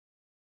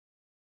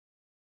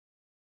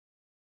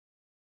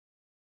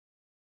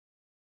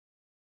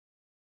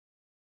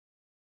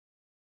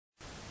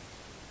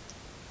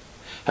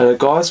Hello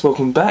guys,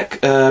 welcome back.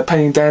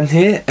 Painting Dan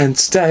here, and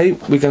today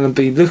we're going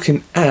to be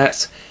looking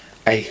at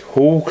a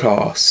hall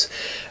class.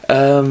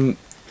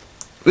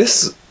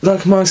 This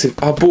locomotive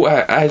I bought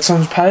at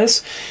Alexandra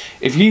Palace.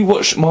 If you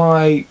watch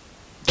my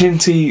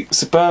Ginty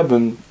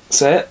Suburban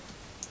set,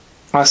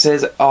 I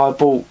said I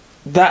bought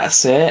that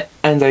set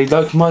and a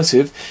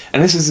locomotive,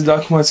 and this is the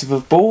locomotive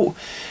I've bought.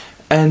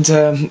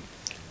 And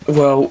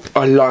well,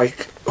 I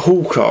like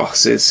hall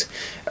classes.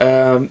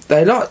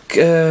 They like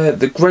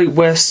the Great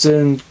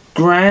Western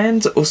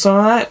Grand or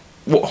something like that,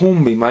 what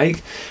Hornby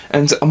make,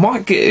 and I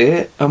might get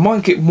it. I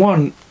might get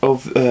one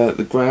of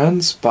the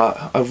Grands,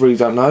 but I really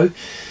don't know.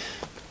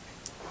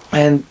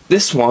 And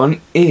this one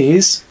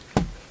is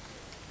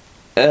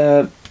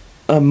a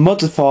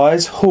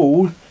modified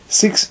Hall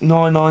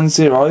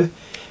 6990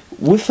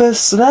 with a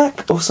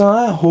slack or something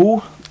like that,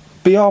 Hall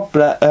BR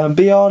black,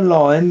 BR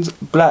lined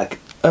black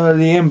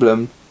early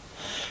emblem.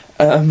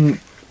 I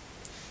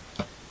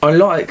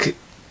like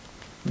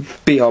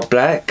BR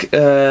black.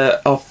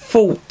 I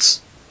thought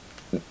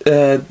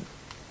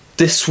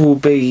this will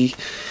be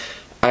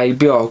a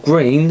BR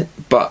green,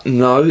 but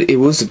no, it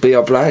was a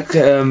BR black.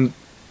 It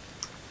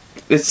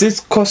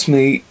did cost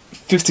me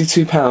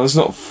 £52,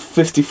 not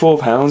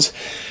 £54.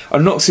 I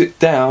knocked it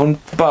down,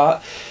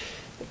 but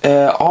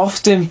I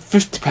asked him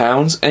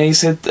 £50, and he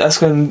said that's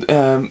going.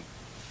 I'm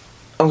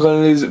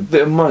going to lose a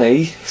bit of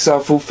money, so I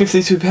thought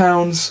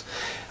 £52.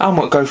 I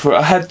might go for it.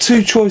 I had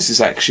two choices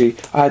actually.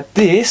 I had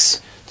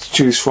this to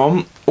choose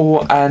from,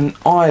 or an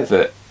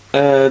Ivet.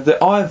 The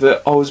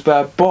Ivet I was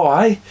about to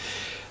buy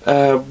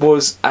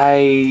was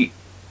a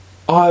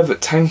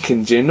Ivet tank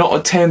engine, not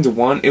a tender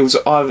one. It was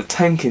an Ivet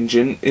tank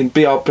engine in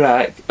BR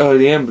black,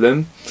 early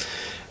emblem.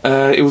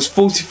 It was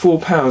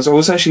 £44. I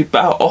was actually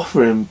about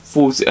offering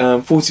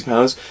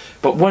 £40,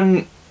 but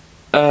when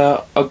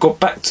I got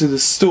back to the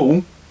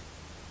stall,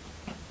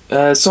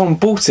 someone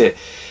bought it,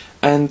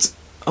 and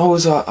I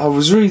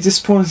was really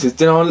disappointed.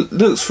 Then I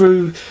looked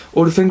through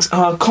all the things,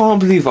 and I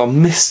can't believe I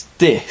missed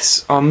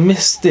this. I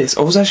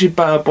was actually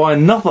about to buy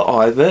another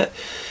Ivet,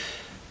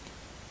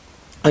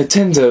 a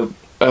tender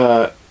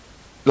Ivet,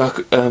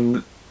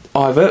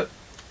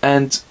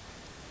 and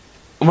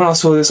when I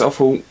saw this, I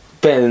thought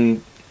better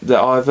than the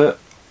Ivet.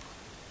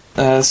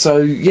 So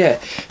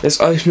yeah,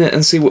 let's open it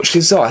and see what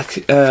she's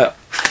like.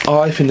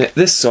 I open it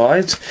this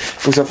side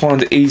because I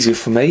find it easier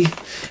for me.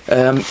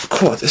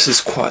 God, this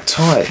is quite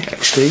tight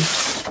actually.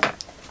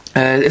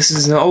 This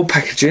is an old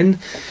packaging,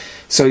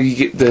 so you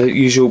get the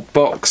usual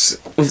box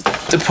with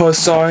the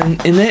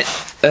polystyrene in it.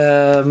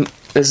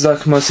 There's the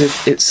locomotive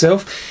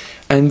itself,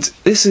 and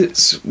this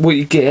is what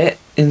you get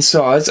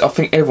inside. I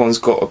think everyone's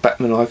got a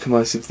Bachmann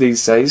locomotive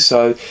these days,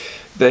 so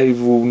they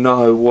will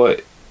know what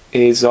it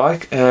is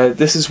like.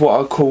 This is what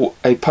I call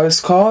a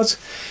postcard.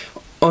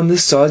 On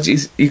this side,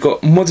 you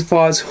got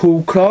modified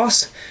Hall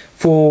class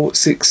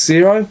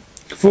 460,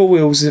 4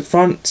 wheels in the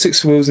front,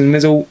 6 wheels in the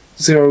middle,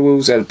 0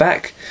 wheels at the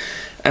back,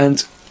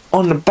 and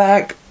on the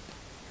back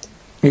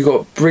you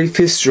got brief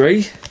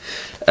history.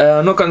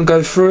 I'm not going to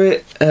go through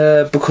it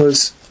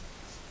because,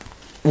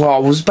 well, I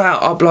was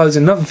about to upload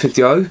another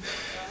video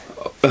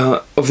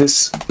of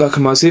this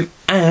locomotive,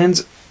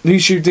 and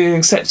YouTube didn't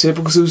accept it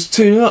because it was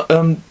too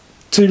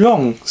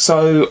long,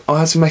 so I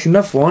had to make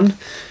another one.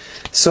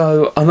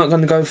 So I'm not going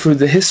to go through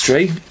the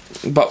history,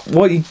 but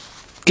what you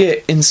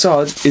get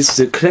inside is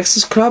the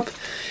Collectors Club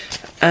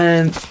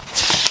and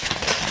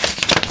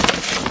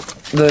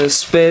the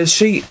spare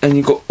sheet, and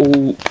you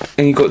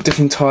got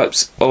different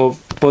types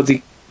of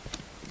bodies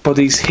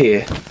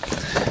here.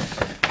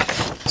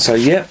 So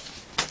yeah,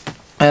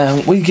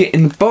 what you get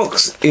in the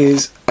box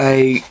is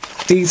a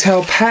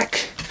detail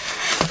pack.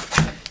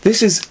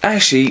 This is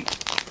actually,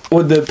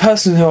 well, the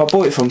person who I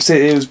bought it from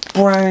said it was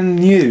brand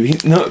new.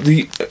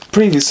 The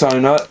previous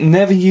owner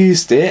never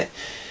used it,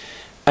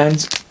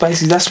 and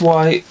basically that's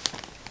why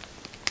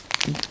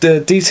the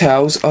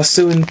details are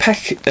still in the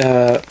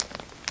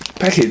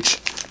package.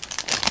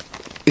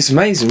 It's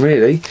amazing,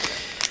 really.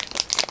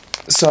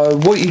 So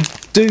what you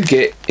do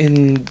get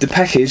in the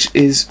package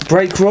is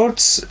brake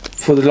rods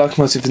for the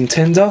locomotive and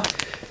tender,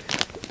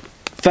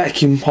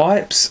 vacuum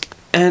pipes,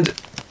 and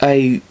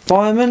a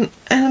fireman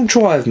and a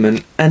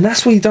driveman, and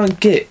that's what you don't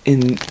get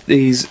in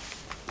these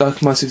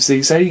locomotives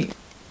these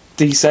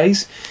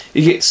days.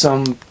 You get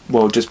some,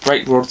 well, just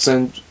brake rods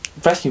and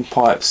vacuum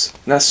pipes,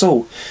 and that's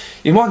all.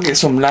 You might get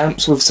some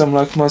lamps with some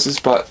locomotives,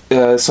 but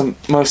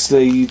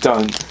mostly you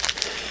don't.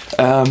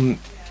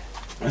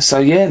 So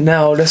yeah,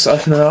 now let's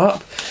open it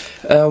up.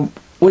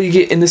 What you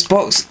get in this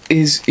box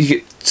is you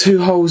get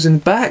 2 holes in the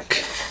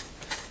back,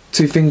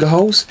 2 finger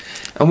holes,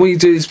 and what you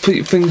do is put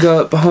your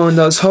finger behind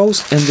those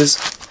holes and just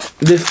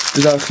lift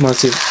the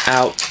locomotive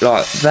out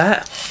like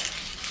that,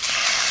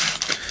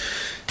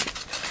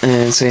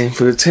 and same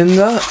for the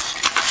tender,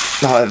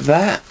 like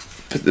that.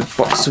 Put the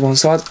box to one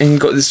side, and you've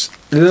got this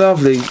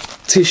lovely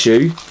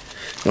tissue.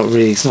 Not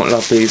really, it's not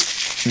lovely,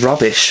 it's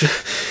rubbish.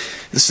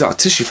 It's like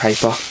tissue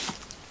paper,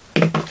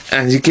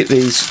 and you get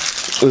these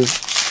with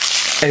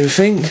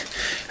everything.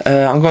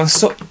 I'm going to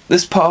stop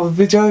this part of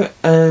the video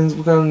and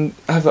we're going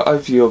to have an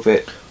overview of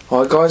it.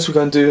 Alright guys, we're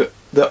going to do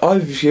the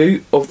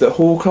overview of the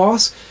hall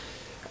class,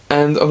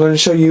 and I'm going to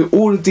show you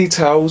all the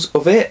details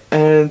of it,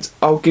 and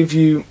I'll give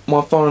you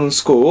my final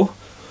score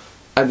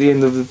at the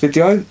end of the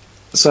video.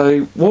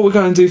 So what we're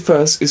going to do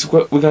first is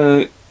we're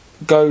going to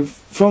go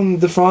from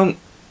the front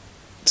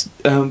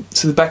to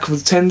the back of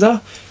the tender.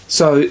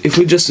 So if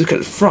we just look at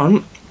the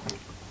front,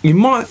 you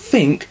might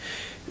think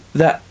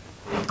that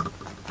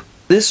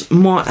this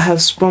might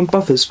have sprung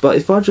buffers, but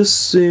if I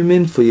just zoom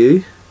in for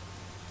you,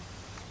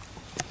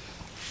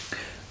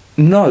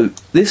 no,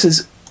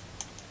 this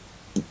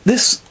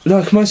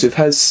locomotive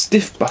has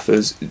stiff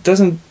buffers. It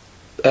doesn't.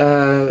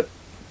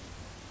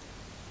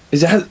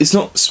 It's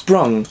not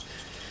sprung.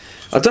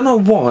 I don't know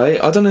why.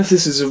 I don't know if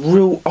this is a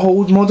real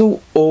old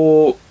model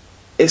or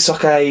it's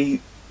like a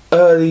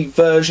early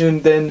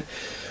version. Then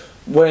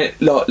when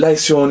like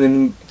later on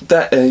in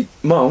that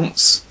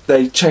months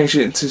they changed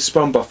it into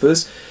sprung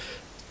buffers.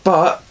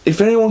 But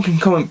if anyone can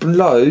comment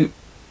below,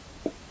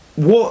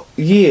 what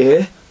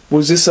year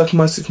was this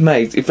locomotive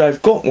made? If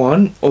they've got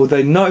one or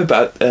they know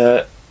about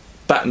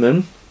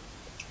Bachmann,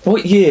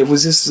 what year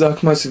was this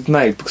locomotive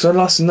made? Because I'd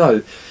like to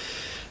know.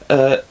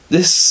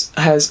 This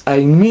has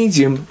a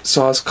medium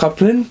sized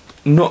coupling,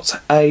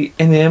 not a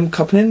NEM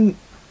coupling.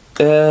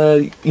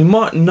 You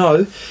might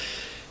know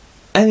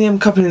NEM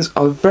couplings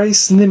are very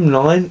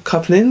slimline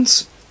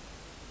couplings.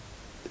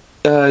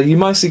 You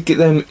mostly get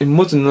them in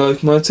modern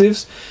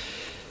locomotives,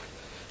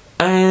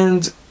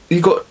 and you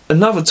got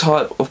another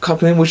type of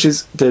coupling, which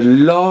is the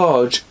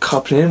large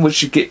coupling,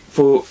 which you get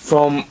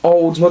from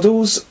old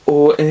models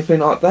or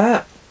anything like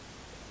that.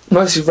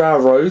 Mostly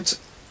railroads,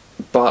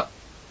 but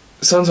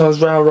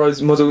sometimes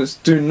railroad models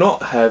do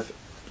not have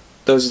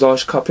those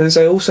large couplings.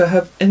 They also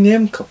have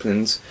NEM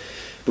couplings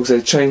because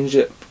they change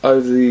it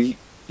over the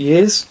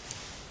years.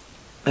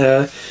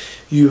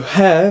 You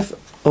have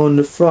on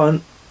the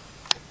front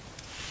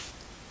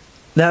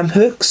lamp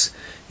hooks.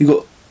 You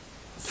got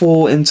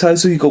 4 in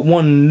total. You got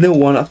one little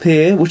one up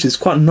here, which is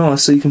quite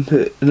nice, so you can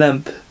put a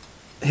lamp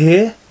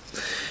here.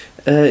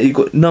 You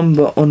got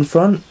number on the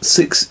front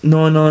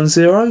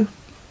 6990,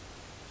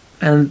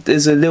 and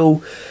there's a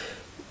little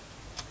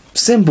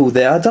symbol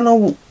there. I don't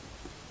know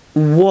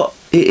what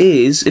it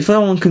is. If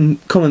anyone can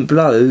comment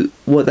below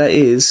what that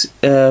is,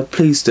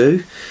 please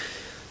do.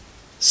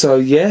 So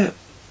yeah,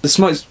 the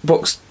smoke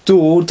box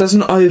door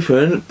doesn't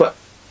open, but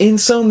in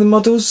some of the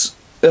models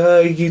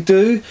you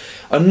do.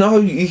 I know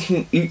you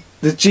can.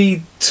 The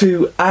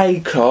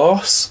G2A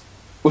class,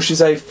 which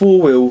is a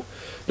 4-wheel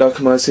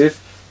locomotive,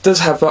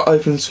 does have that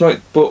open smoke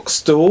box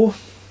door.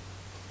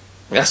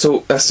 That's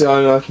all. That's the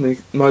only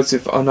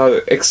locomotive I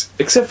know,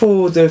 except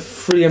for the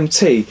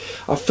 3MT.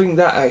 I think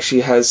that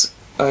actually has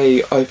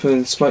a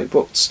open smoke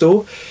box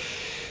door.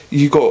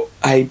 You got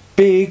a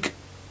big,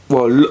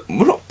 well,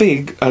 not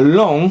big, a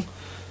long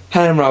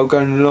handrail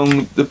going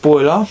along the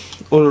boiler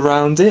all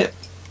around it.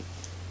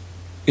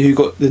 You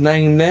got the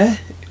name there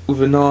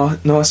with a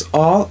nice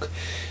arc.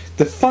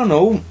 The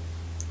funnel,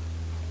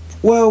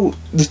 well,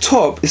 the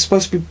top is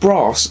supposed to be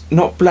brass,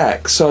 not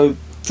black, so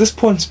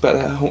disappointed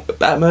about that,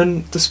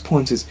 Bachmann,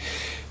 disappointed.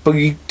 But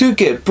you do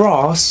get a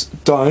brass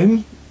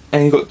dome,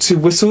 and you got 2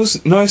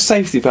 whistles, no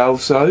safety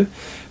valves though,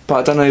 but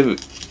I don't know,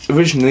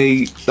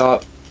 originally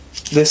like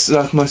this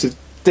locomotive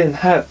didn't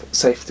have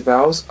safety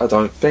valves, I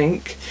don't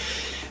think.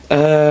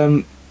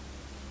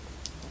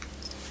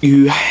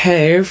 You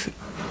have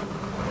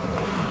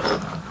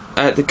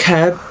at the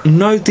cab,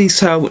 no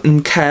detail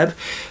in cab,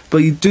 but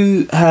you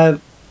do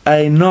have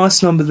a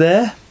nice number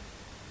there,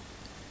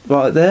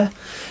 right there.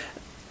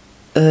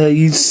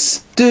 You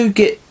do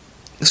get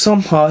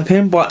some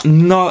piping, but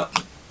not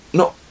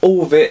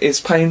all of it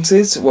is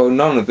painted. Well,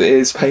 none of it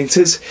is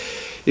painted.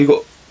 You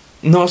got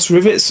nice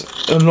rivets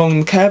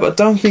along the cab. I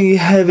don't think you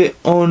have it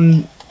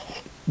on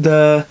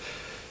the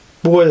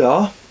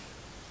boiler,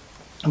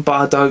 but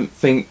I don't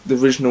think the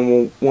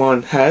original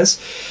one has.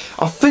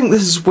 I think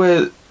this is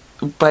where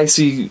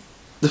basically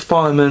the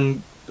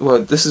fireman,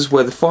 well, this is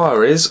where the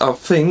fire is, I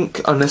think,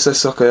 unless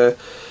there's like a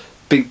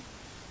big,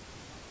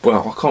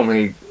 well, I can't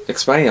really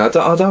explain it.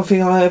 I don't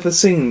think I've ever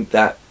seen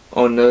that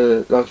on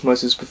the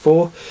locomotives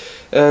before.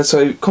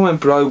 So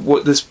comment below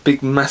what this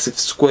big massive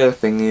square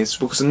thing is,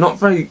 because I'm not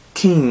very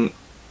keen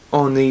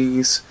on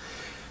these.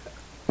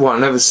 Well, I've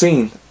never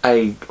seen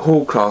a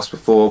hall class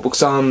before,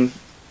 because I'm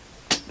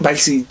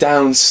basically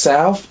down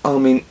south,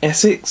 I'm in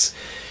Essex,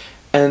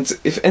 and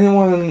if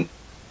anyone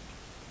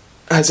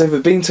has ever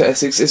been to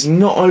Essex, there's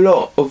not a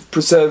lot of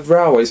preserved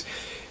railways.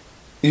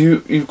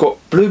 You've got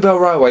Bluebell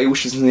Railway,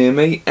 which is near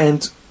me,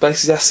 and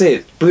basically that's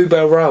it.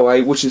 Bluebell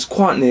Railway, which is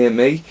quite near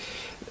me,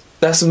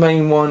 that's the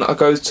main one I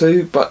go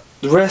to, but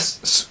the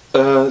rest,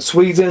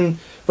 Sweden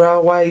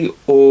Railway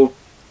or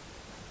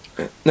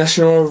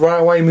National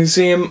Railway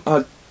Museum,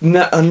 I've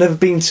never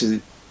been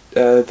to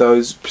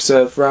those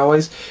preserved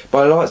railways,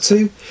 but I like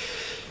to.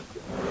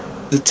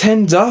 The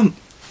tender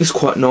is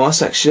quite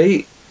nice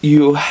actually.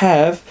 You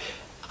have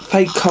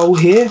fake coal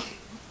here.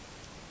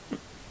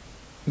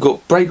 You've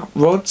got brake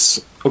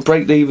rods or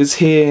brake levers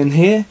here and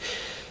here.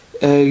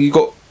 You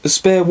got a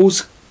spare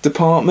water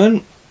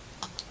department.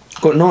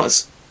 Got a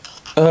nice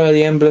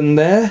early emblem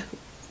there,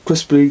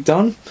 crisply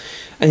done.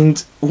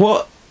 And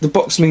what the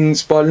box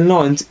means by the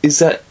lines is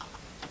that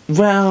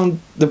round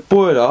the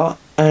boiler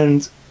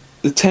and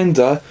the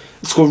tender,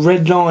 it's got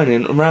red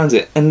lining around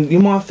it, and you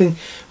might think,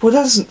 well,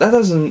 that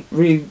doesn't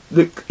really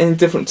look any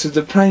different to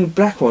the plain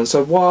black one.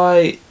 So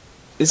why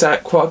is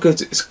that quite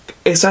good?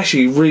 It's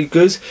actually really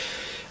good.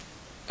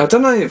 I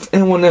don't know if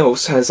anyone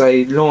else has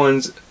a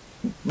lined,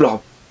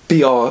 like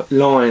BR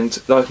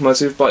lined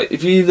locomotive, but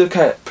if you look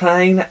at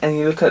plain and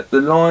you look at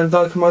the lined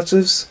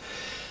locomotives,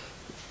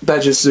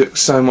 that just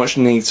looks so much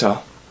neater.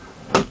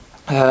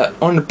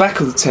 On the back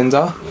of the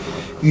tender,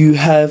 you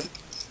have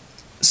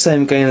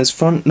same again as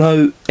front,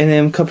 no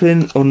NM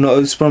coupling or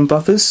no sprung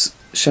buffers,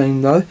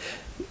 shame though.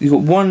 You've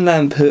got one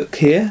lamp hook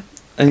here,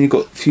 and you've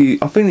got a few,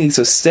 I think these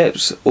are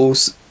steps or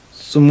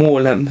some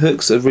more lamp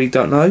hooks, I really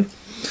don't know.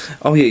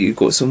 Oh yeah, you've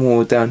got some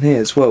more down here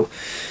as well.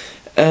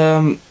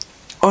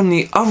 On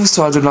the other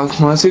side of the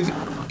locomotive,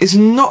 it's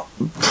not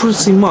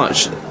pretty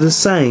much the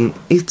same.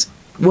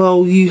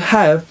 Well, you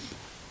have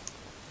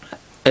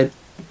a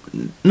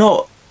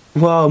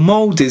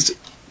moulded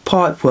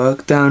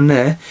pipework down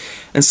there,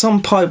 and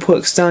some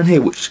pipeworks down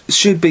here which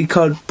should be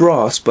coloured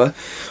brass, but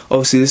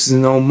obviously this is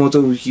an old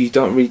model, you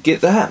don't really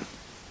get that.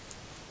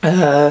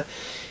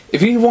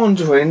 If you're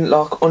wondering,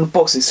 like on the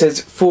box it says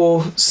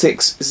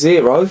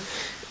 460,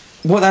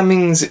 what that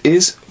means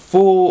is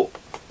 4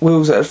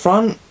 wheels at the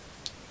front,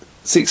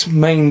 6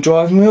 main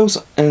driving wheels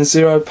and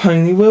 0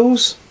 pony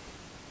wheels.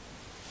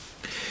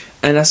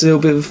 And that's a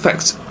little bit of a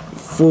fact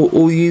for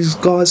all you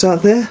guys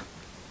out there.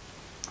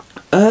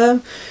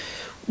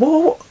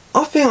 Well,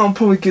 I think I'll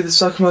probably give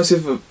this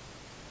locomotive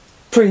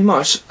pretty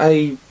much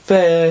a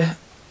fair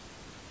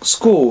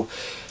score.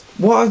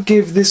 What I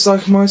give this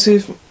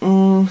locomotive,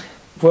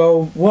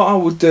 well, what I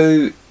would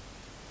do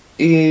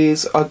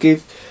is I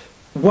give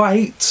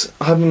weight.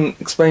 I haven't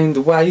explained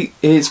the weight.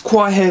 It's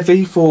quite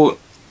heavy for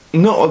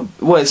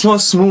it's not a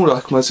small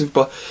locomotive,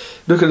 but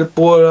look at the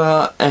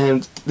boiler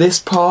and this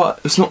part,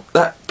 it's not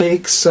that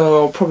big,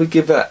 so I'll probably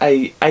give it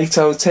a 8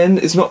 out of 10.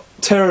 It's not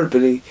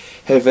terribly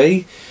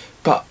heavy,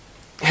 but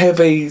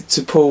heavy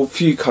to pull a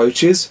few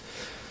coaches.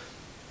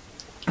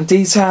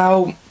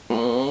 Detail,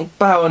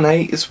 about an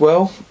 8 as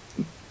well,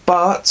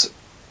 but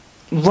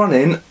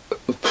running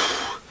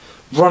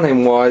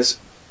wise,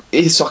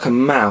 it's like a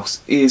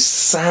mouse. It is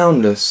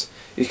soundless.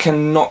 You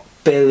cannot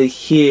barely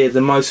hear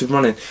the motor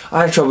running.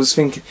 I had troubles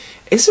thinking,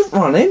 is it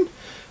running?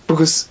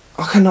 Because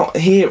I cannot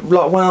hear,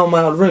 like when I'm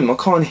out of the room, I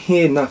can't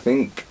hear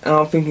nothing, and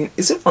I'm thinking,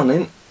 is it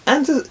running?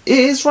 And it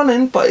is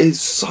running, but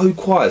it's so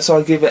quiet, so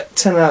I give it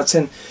 10 out of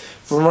 10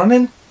 for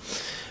running.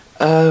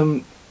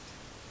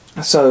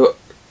 So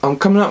I'm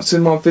coming up to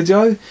my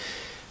video.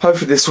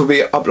 Hopefully this will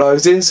be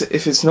uploaded.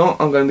 If it's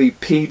not, I'm going to be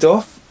peed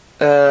off,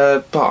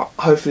 but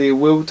hopefully it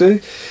will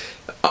do.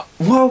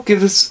 What I'll give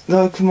this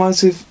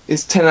locomotive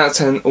is 10 out of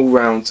 10 all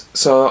round.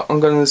 So I'm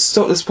going to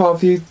stop this part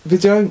of the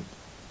video.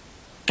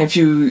 If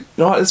you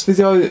like this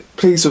video,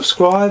 please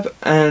subscribe,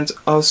 and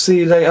I'll see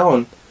you later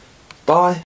on. Bye.